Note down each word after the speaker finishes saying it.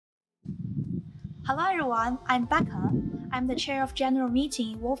Hello everyone, I'm Becca. I'm the chair of General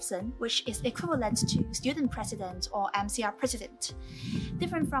Meeting in Wolfson, which is equivalent to Student President or MCR President.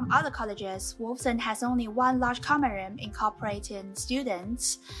 Different from other colleges, Wolfson has only one large common room incorporating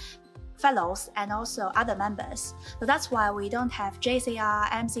students, fellows, and also other members. So that's why we don't have JCR,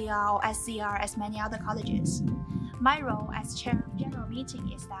 MCR, or SCR as many other colleges. My role as chair of General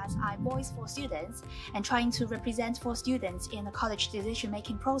Meeting is that I voice for students and trying to represent for students in the college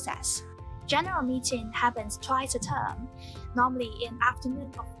decision-making process. General Meeting happens twice a term, normally in afternoon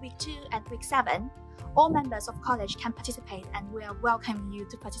of week 2 and week 7. All members of college can participate and we are welcoming you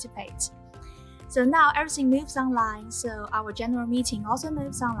to participate. So now everything moves online, so our General Meeting also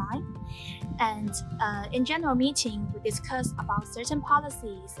moves online. And in General Meeting, we discuss about certain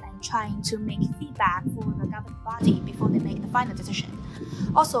policies and trying to make feedback for the governing body before they make the final decision.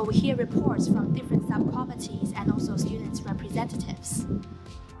 Also, we hear reports from different subcommittees and also students' representatives.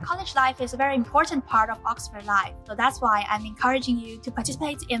 College life is a very important part of Oxford life, so that's why I'm encouraging you to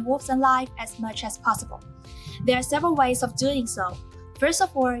participate in Wolfson life as much as possible. There are several ways of doing so. First of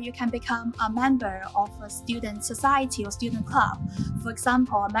all, you can become a member of a student society or student club, for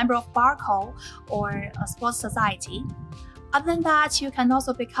example, a member of Barco or a sports society. Other than that, you can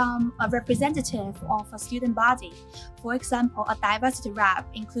also become a representative of a student body, for example, a diversity rep,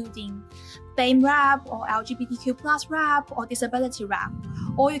 including BAME rep or LGBTQ+ rep or disability rep,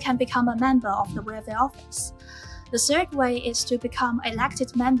 or you can become a member of the welfare office. The third way is to become an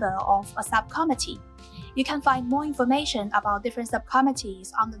elected member of a subcommittee. You can find more information about different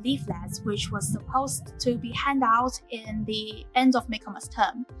subcommittees on the leaflets, which was supposed to be handed out in the end of Michaelmas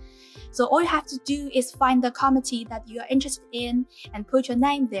term. So all you have to do is find the committee that you are interested in and put your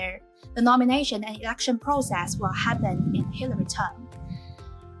name there. The nomination and election process will happen in Hilary term.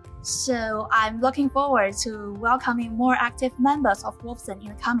 So I'm looking forward to welcoming more active members of Wolfson in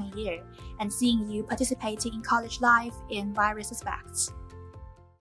the coming year and seeing you participating in college life in various aspects.